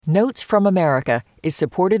Notes from America is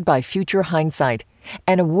supported by Future Hindsight,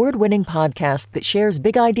 an award-winning podcast that shares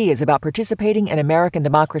big ideas about participating in American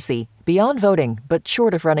democracy, beyond voting, but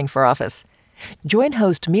short of running for office. Join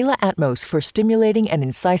host Mila Atmos for stimulating and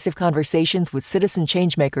incisive conversations with citizen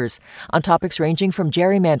changemakers on topics ranging from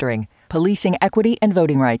gerrymandering, policing equity, and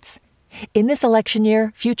voting rights. In this election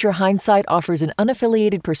year, Future Hindsight offers an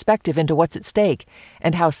unaffiliated perspective into what's at stake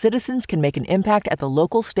and how citizens can make an impact at the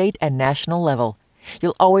local, state, and national level.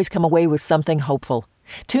 You'll always come away with something hopeful.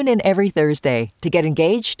 Tune in every Thursday to get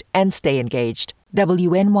engaged and stay engaged.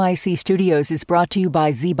 WNYC Studios is brought to you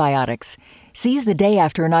by ZBiotics. Seize the day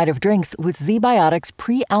after a night of drinks with ZBiotics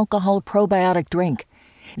pre-alcohol probiotic drink.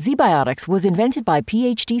 ZBiotics was invented by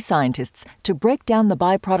PhD scientists to break down the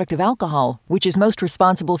byproduct of alcohol, which is most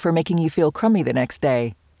responsible for making you feel crummy the next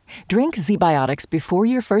day. Drink ZBiotics before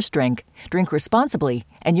your first drink, drink responsibly,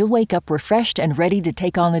 and you'll wake up refreshed and ready to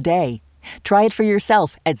take on the day. Try it for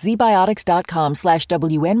yourself at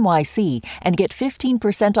zbiotics.com/WNYC and get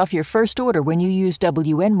 15% off your first order when you use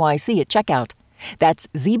WNYC at checkout. That's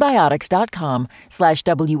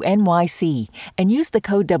zbiotics.com/WNYC and use the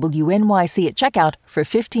code WNYC at checkout for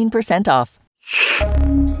 15% off.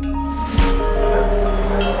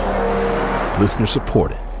 Listener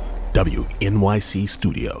supported. WNYC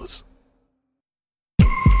Studios.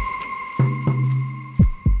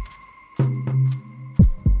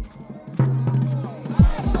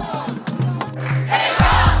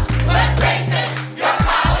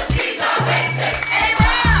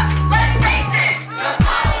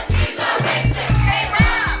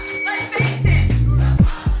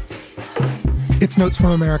 It's Notes from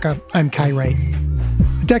America. I'm Kai Wright.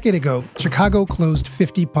 A decade ago, Chicago closed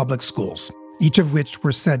 50 public schools, each of which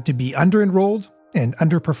were said to be under-enrolled and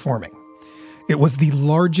underperforming. It was the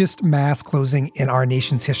largest mass closing in our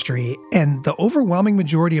nation's history, and the overwhelming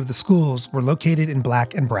majority of the schools were located in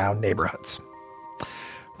Black and brown neighborhoods.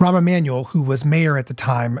 Rahm Emanuel, who was mayor at the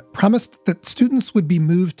time, promised that students would be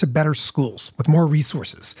moved to better schools with more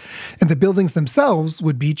resources, and the buildings themselves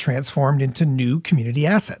would be transformed into new community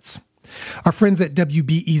assets. Our friends at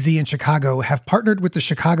WBEZ in Chicago have partnered with the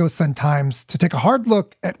Chicago Sun-Times to take a hard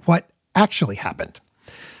look at what actually happened.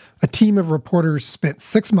 A team of reporters spent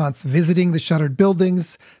 6 months visiting the shuttered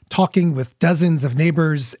buildings, talking with dozens of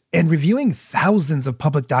neighbors, and reviewing thousands of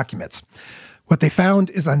public documents. What they found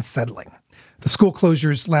is unsettling. The school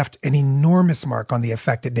closures left an enormous mark on the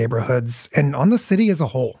affected neighborhoods and on the city as a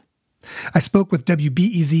whole. I spoke with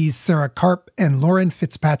WBEZ's Sarah Karp and Lauren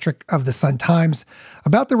Fitzpatrick of the Sun-Times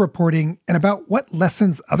about the reporting and about what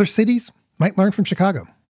lessons other cities might learn from Chicago.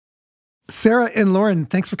 Sarah and Lauren,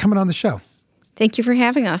 thanks for coming on the show. Thank you for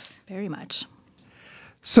having us. Very much.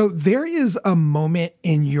 So there is a moment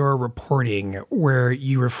in your reporting where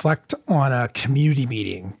you reflect on a community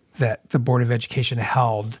meeting that the Board of Education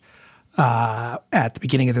held at the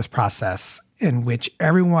beginning of this process, in which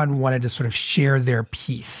everyone wanted to sort of share their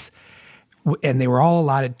piece. And they were all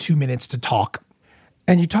allotted 2 minutes to talk.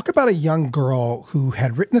 And you talk about a young girl who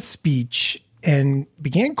had written a speech and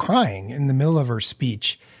began crying in the middle of her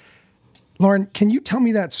speech. Lauren, can you tell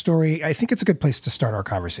me that story? I think it's a good place to start our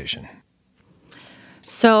conversation.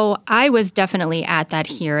 So I was definitely at that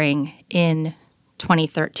hearing in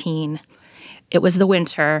 2013. It was the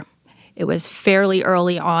winter. It was fairly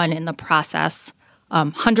early on in the process.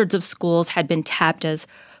 Hundreds of schools had been tapped as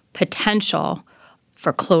potential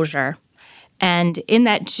for closure. And in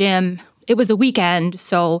that gym, it was a weekend,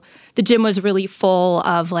 so the gym was really full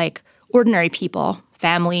of ordinary people,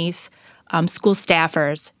 families, school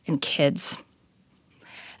staffers, and kids.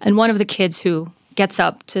 And one of the kids who gets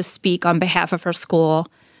up to speak on behalf of her school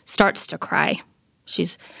starts to cry.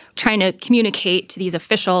 She's trying to communicate to these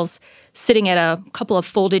officials sitting at a couple of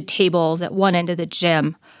folded tables at one end of the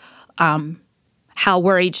gym how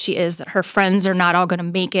worried she is that her friends are not all going to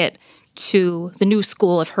make it to the new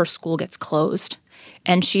school if her school gets closed.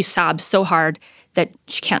 And she sobs so hard that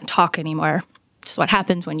she can't talk anymore. Which is what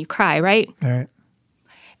happens when you cry, right? All right.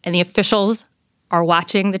 And the officials are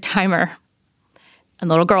watching the timer. And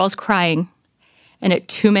the little girl is crying. And at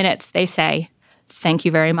 2 minutes, they say, "Thank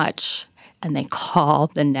you very much." And they call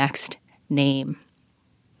the next name.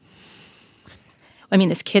 I mean,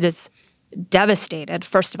 this kid is devastated,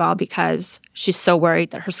 first of all, because she's so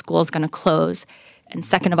worried that her school is going to close. And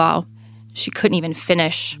second of all, she couldn't even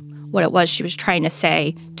finish what it was she was trying to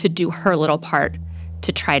say to do her little part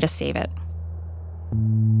to try to save it.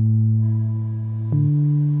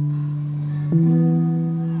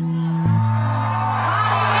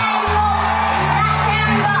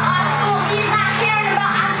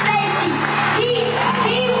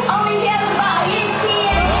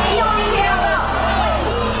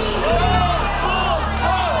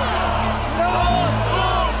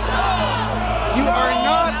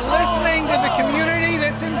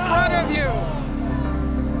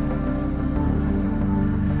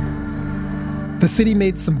 The city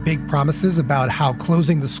made some big promises about how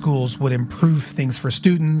closing the schools would improve things for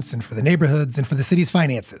students and for the neighborhoods and for the city's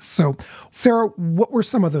finances. So, Sarah, what were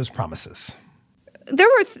some of those promises? There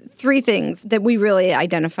were three things that we really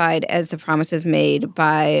identified as the promises made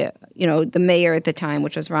by, the mayor at the time,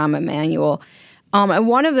 which was Rahm Emanuel. And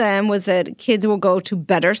one of them was that kids will go to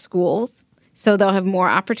better schools, so they'll have more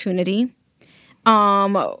opportunity.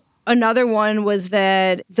 Another one was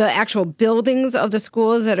that the actual buildings of the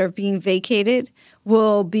schools that are being vacated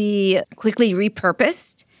will be quickly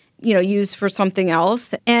repurposed, used for something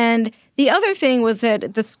else. And the other thing was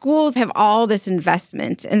that the schools have all this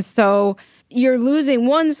investment. And so you're losing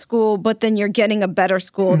one school, but then you're getting a better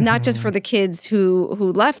school, not just for the kids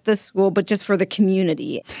who left the school, but just for the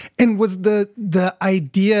community. And was the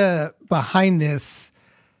idea behind this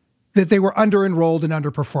that they were under-enrolled and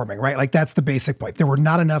underperforming, right? Like, that's the basic point. There were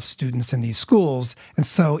not enough students in these schools. And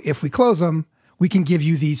so if we close them, we can give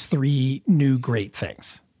you these three new great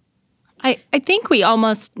things. I think we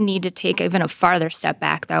almost need to take even a farther step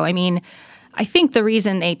back, though. I mean, I think the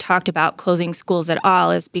reason they talked about closing schools at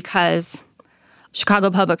all is because Chicago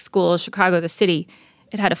Public Schools, Chicago, the city,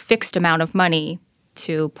 it had a fixed amount of money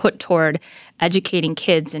to put toward educating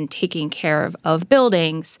kids and taking care of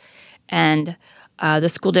buildings. And the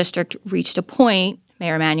school district reached a point,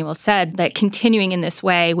 Mayor Emanuel said, that continuing in this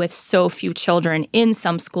way with so few children in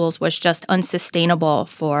some schools was just unsustainable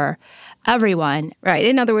for everyone. Right.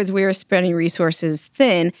 In other words, we were spreading resources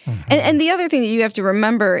thin. And the other thing that you have to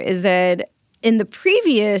remember is that in the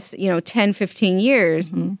previous, 10, 15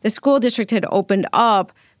 years, the school district had opened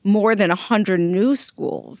up more than 100 new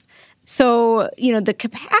schools. So, the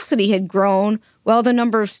capacity had grown while the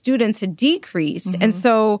number of students had decreased. And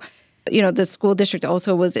so, the school district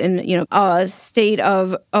also was in, a state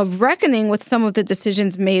of reckoning with some of the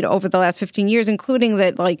decisions made over the last 15 years, including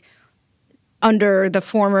that, under the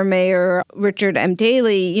former mayor, Richard M.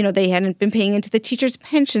 Daley, they hadn't been paying into the teachers'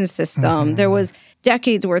 pension system. There was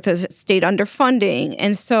decades worth of state underfunding.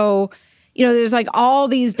 And so, there's all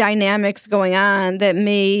these dynamics going on that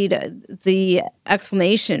made the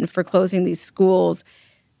explanation for closing these schools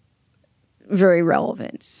very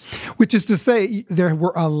relevant. Which is to say, there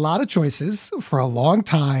were a lot of choices for a long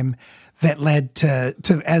time that led to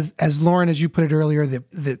as Lauren, as you put it earlier,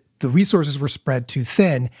 the resources were spread too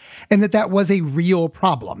thin, and that was a real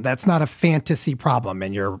problem. That's not a fantasy problem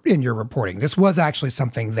in your reporting. This was actually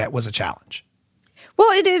something that was a challenge.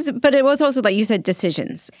 Well, it is, but it was also, like you said,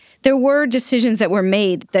 decisions. There were decisions that were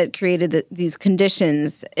made that created these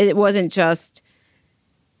conditions. It wasn't just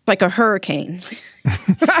like a hurricane,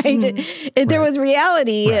 right? There was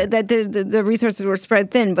reality that the resources were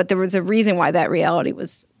spread thin, but there was a reason why that reality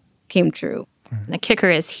came true. The kicker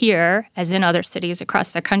is here, as in other cities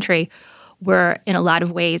across the country, we're in a lot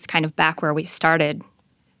of ways kind of back where we started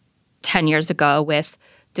 10 years ago with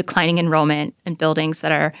declining enrollment in buildings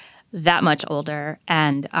that are that much older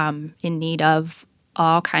and in need of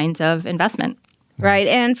all kinds of investment. Right,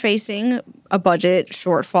 and facing a budget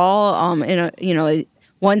shortfall.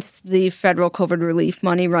 Once the federal COVID relief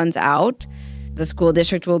money runs out, the school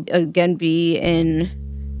district will again be in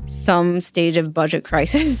some stage of budget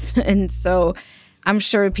crisis. And so I'm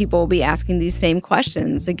sure people will be asking these same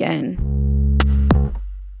questions again.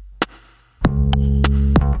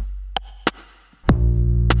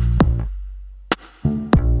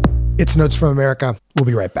 It's Notes from America. We'll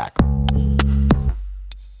be right back.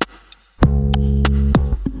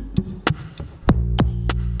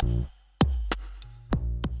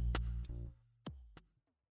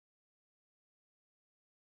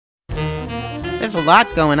 There's a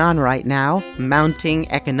lot going on right now.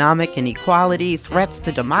 Mounting economic inequality, threats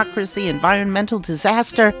to democracy, environmental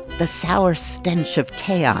disaster, the sour stench of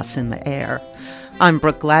chaos in the air. I'm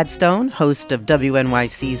Brooke Gladstone, host of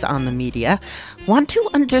WNYC's On the Media. Want to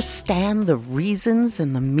understand the reasons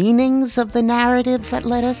and the meanings of the narratives that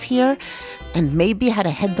led us here, and maybe how to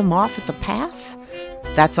head them off at the pass?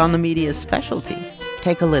 That's On the Media's specialty.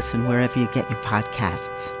 Take a listen wherever you get your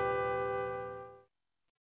podcasts.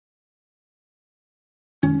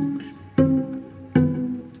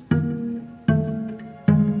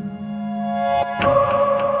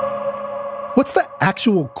 What's the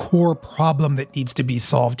actual core problem that needs to be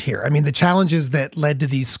solved here? I mean, the challenges that led to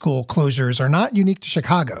these school closures are not unique to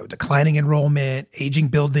Chicago. Declining enrollment, aging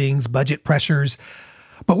buildings, budget pressures.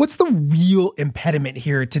 But what's the real impediment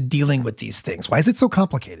here to dealing with these things? Why is it so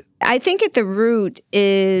complicated? I think at the root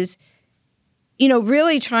is,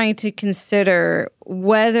 really trying to consider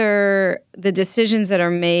whether the decisions that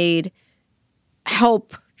are made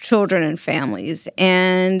help children and families.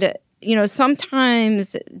 And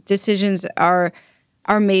sometimes decisions are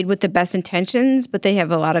are made with the best intentions, but they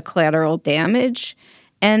have a lot of collateral damage.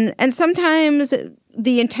 And sometimes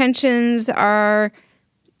the intentions are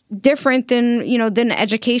different than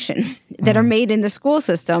education that are made in the school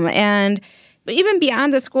system. And even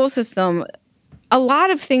beyond the school system, a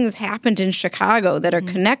lot of things happened in Chicago that are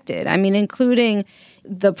connected. I mean, including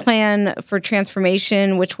the plan for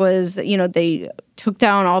transformation, which was, they took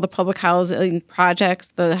down all the public housing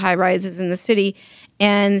projects, the high rises in the city,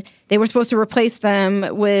 and they were supposed to replace them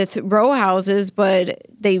with row houses, but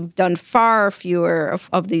they've done far fewer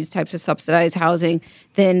of these types of subsidized housing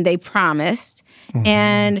than they promised. Mm-hmm.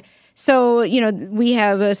 And so, we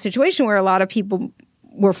have a situation where a lot of people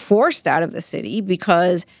were forced out of the city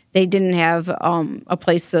because they didn't have a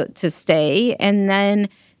place to stay, and then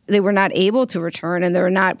they were not able to return, and there are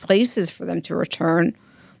not places for them to return.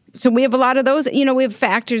 So we have a lot of those. We have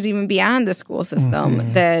factors even beyond the school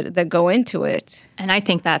system that go into it. And I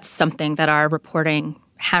think that's something that our reporting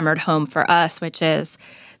hammered home for us, which is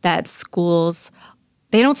that schools,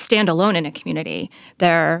 they don't stand alone in a community.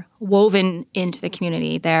 They're woven into the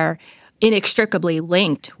community. They're inextricably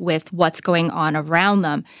linked with what's going on around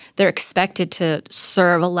them. They're expected to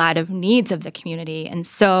serve a lot of needs of the community. And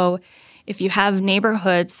so if you have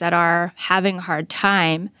neighborhoods that are having a hard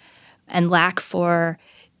time and lack for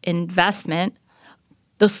investment,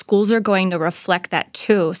 the schools are going to reflect that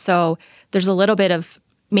too. So there's a little bit of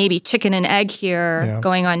maybe chicken and egg here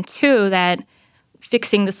going on too, that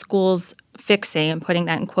fixing the schools, fixing, and putting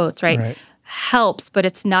that in quotes, right, helps, but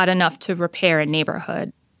it's not enough to repair a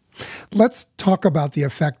neighborhood. Let's talk about the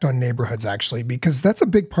effect on neighborhoods, actually, because that's a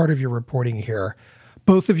big part of your reporting here.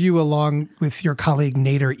 Both of you, along with your colleague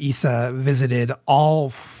Nader Issa, visited all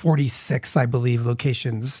 46, I believe,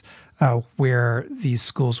 locations where these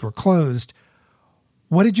schools were closed.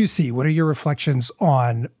 What did you see? What are your reflections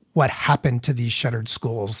on what happened to these shuttered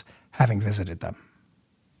schools, having visited them?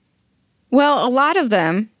 Well, a lot of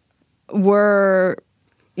them were,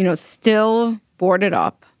 still boarded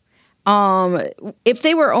up. If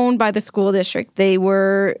they were owned by the school district, they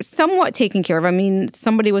were somewhat taken care of. I mean,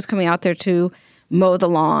 somebody was coming out there to mow the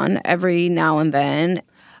lawn every now and then.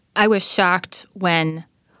 I was shocked when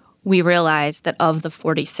we realized that of the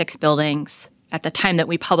 46 buildings, at the time that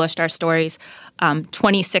we published our stories,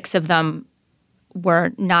 26 of them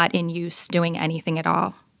were not in use doing anything at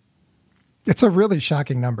all. It's a really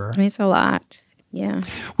shocking number. I mean, it's a lot. Yeah.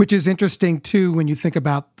 Which is interesting, too, when you think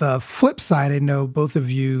about the flip side. I know both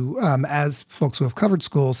of you, as folks who have covered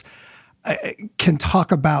schools, can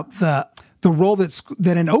talk about the role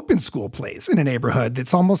that an open school plays in a neighborhood.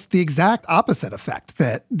 It's almost the exact opposite effect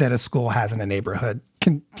that a school has in a neighborhood.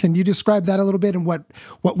 Can you describe that a little bit and what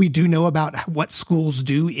we do know about what schools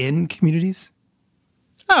do in communities?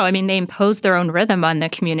 Oh, I mean, they impose their own rhythm on the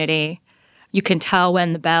community. You can tell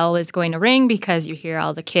when the bell is going to ring because you hear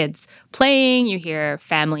all the kids playing, you hear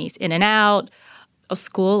families in and out. A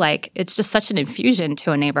school, it's just such an infusion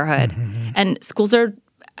to a neighborhood. Mm-hmm. And schools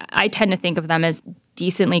I tend to think of them as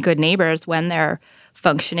decently good neighbors when they're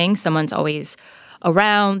functioning. Someone's always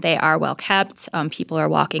around. They are well kept. People are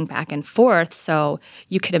walking back and forth. So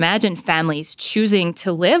you could imagine families choosing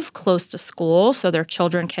to live close to school so their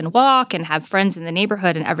children can walk and have friends in the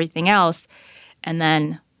neighborhood and everything else. And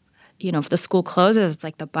then, if the school closes, it's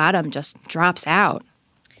like the bottom just drops out.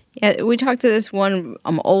 Yeah, we talked to this one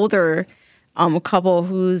older couple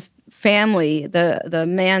whose family, the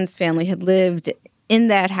man's family, had lived in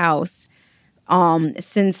that house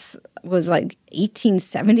since was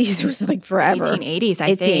 1870s. It was forever. 1880s,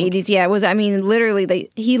 I think. 1880s, yeah. It was. I mean, literally,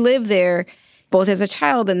 he lived there both as a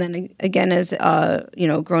child and then again as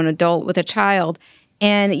grown adult with a child.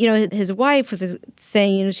 And his wife was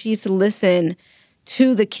saying, she used to listen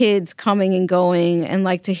to the kids coming and going and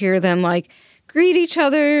like to hear them greet each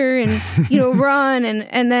other and run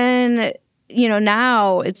and then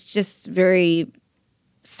now it's just very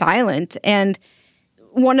silent. And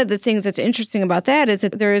one of the things that's interesting about that is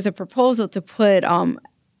that there is a proposal to put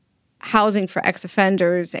housing for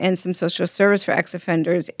ex-offenders and some social service for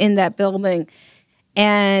ex-offenders in that building.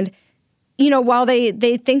 And while they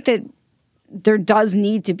think that there does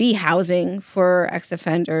need to be housing for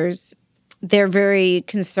ex-offenders, they're very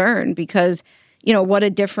concerned because, what a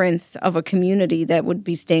difference of a community that would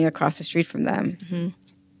be staying across the street from them. Mm-hmm.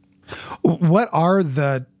 What are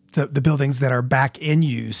the buildings that are back in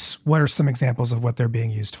use? What are some examples of what they're being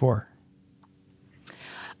used for?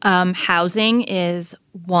 Housing is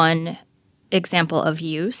one example of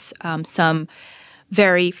use. Some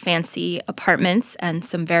very fancy apartments and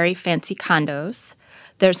some very fancy condos.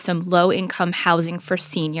 There's some low-income housing for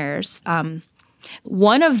seniors.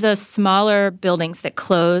 One of the smaller buildings that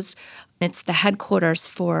closed It's the headquarters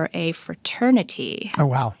for a fraternity. Oh,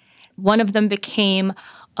 wow. One of them became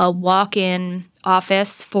a walk-in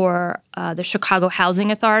office for the Chicago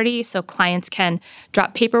Housing Authority, so clients can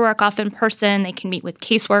drop paperwork off in person. They can meet with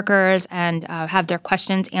caseworkers and have their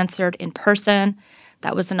questions answered in person.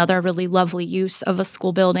 That was another really lovely use of a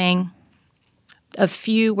school building. A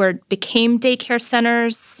few became daycare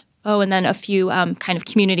centers. Oh, and then a few kind of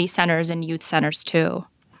community centers and youth centers too.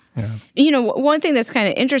 Yeah. You know, one thing that's kind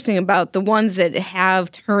of interesting about the ones that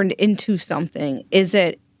have turned into something is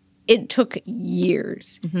that it took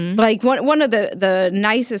years. Mm-hmm. Like one of the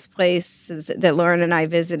nicest places that Lauren and I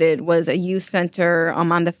visited was a youth center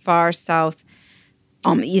on the far south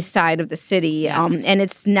east side of the city. Yes. And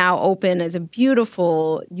it's now open as a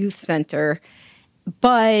beautiful youth center.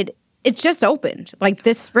 But it just opened like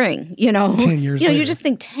this spring, 10 years later. You just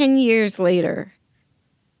think 10 years later,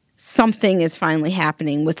 something is finally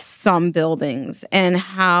happening with some buildings and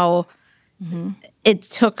how it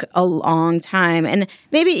took a long time. And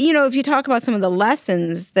maybe, if you talk about some of the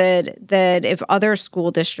lessons that if other school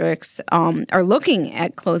districts are looking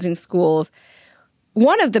at closing schools,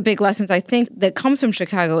 one of the big lessons I think that comes from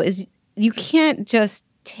Chicago is you can't just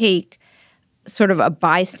take sort of a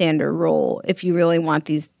bystander role if you really want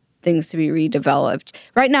these things to be redeveloped.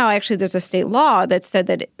 Right now, actually, there's a state law that said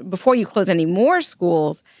that before you close any more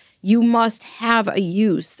schools, you must have a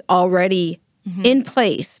use already in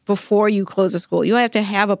place before you close a school. You have to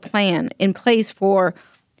have a plan in place for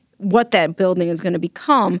what that building is going to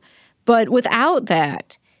become. But without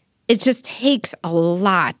that, it just takes a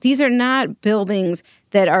lot. These are not buildings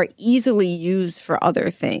that are easily used for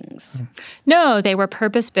other things. No, they were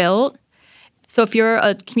purpose-built. So if you're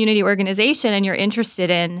a community organization and you're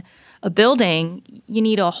interested in a building, you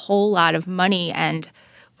need a whole lot of money and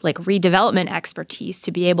like redevelopment expertise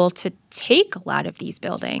to be able to take a lot of these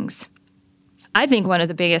buildings. I think one of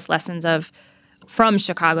the biggest lessons from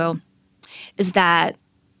Chicago is that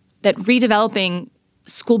redeveloping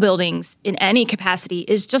school buildings in any capacity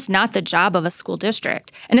is just not the job of a school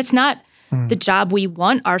district. And it's not the job we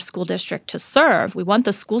want our school district to serve. We want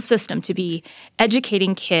the school system to be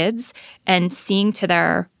educating kids and seeing to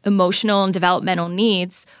their emotional and developmental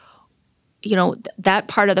needs. That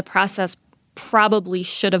part of the process probably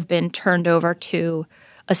should have been turned over to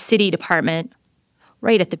a city department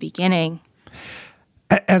right at the beginning.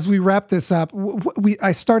 As we wrap this up,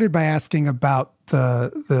 I started by asking about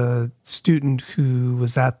the student who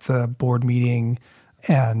was at the board meeting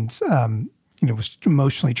and was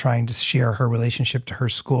emotionally trying to share her relationship to her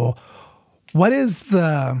school. What is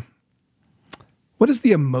the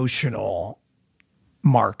emotional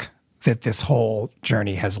mark that this whole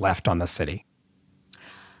journey has left on the city?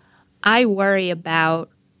 I worry about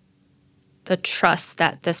the trust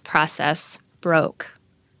that this process broke,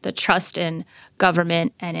 the trust in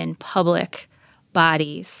government and in public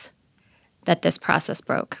bodies that this process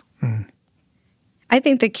broke. I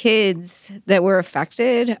think the kids that were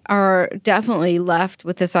affected are definitely left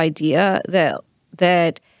with this idea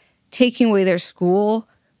that taking away their school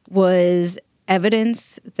was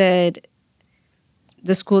evidence that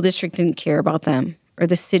the school district didn't care about them or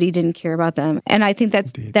the city didn't care about them. And I think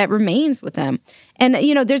that remains with them. And,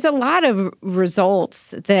 there's a lot of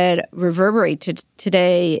results that reverberate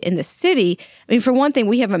today in the city. I mean, for one thing,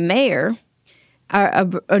 we have a mayor,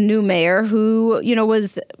 a new mayor who,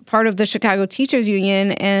 was part of the Chicago Teachers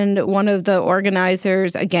Union and one of the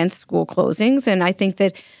organizers against school closings. And I think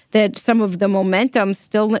that some of the momentum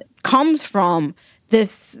still comes from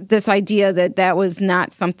this idea that was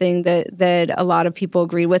not something that a lot of people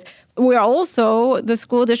agreed with. The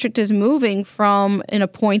school district is moving from an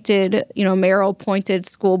appointed, mayor-appointed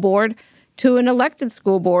school board to an elected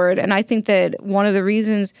school board. And I think that one of the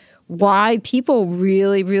reasons why people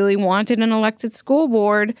really, really wanted an elected school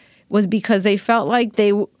board was because they felt like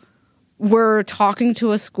they were talking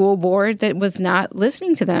to a school board that was not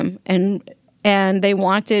listening to them. And they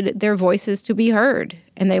wanted their voices to be heard,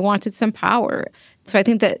 and they wanted some power. So I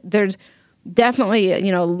think that there's definitely,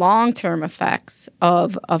 long-term effects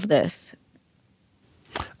of this.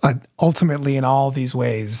 Ultimately, in all these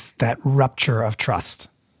ways, that rupture of trust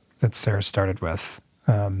that Sarah started with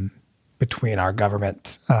between our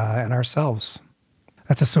government and ourselves.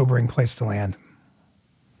 That's a sobering place to land.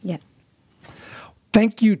 Yeah.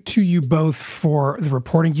 Thank you to you both for the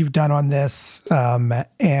reporting you've done on this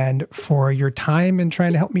and for your time in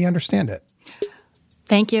trying to help me understand it.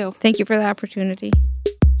 Thank you. Thank you for the opportunity.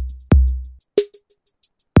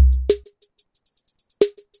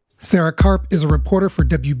 Sarah Karp is a reporter for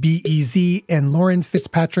WBEZ, and Lauren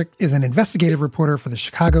Fitzpatrick is an investigative reporter for the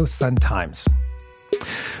Chicago Sun-Times.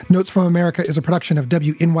 Notes from America is a production of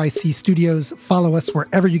WNYC Studios. Follow us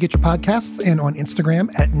wherever you get your podcasts and on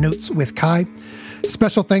Instagram at Notes with Kai.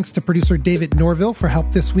 Special thanks to producer David Norville for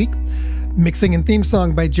help this week. Mixing and theme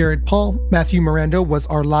song by Jared Paul. Matthew Miranda was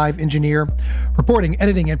our live engineer. Reporting,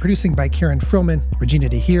 editing, and producing by Karen Frillman, Regina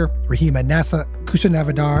DeHeer, Rahima Nassa, Kusha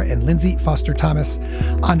Navadar, and Lindsay Foster Thomas.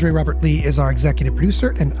 Andre Robert Lee is our executive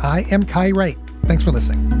producer, and I am Kai Wright. Thanks for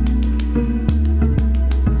listening.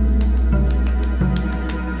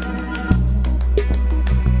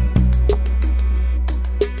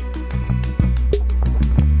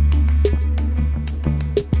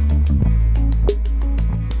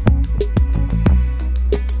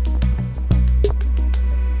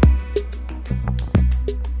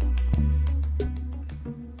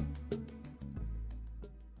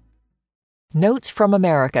 Notes from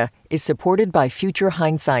America is supported by Future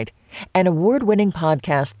Hindsight, an award-winning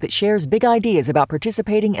podcast that shares big ideas about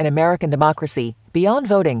participating in American democracy beyond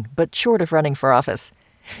voting, but short of running for office.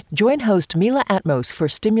 Join host Mila Atmos for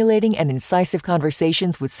stimulating and incisive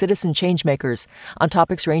conversations with citizen changemakers on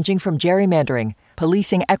topics ranging from gerrymandering,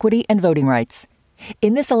 policing equity, and voting rights.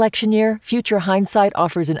 In this election year, Future Hindsight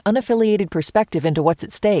offers an unaffiliated perspective into what's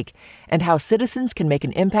at stake and how citizens can make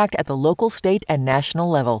an impact at the local, state, and national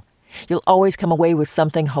level. You'll always come away with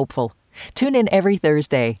something hopeful. Tune in every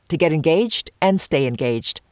Thursday to get engaged and stay engaged.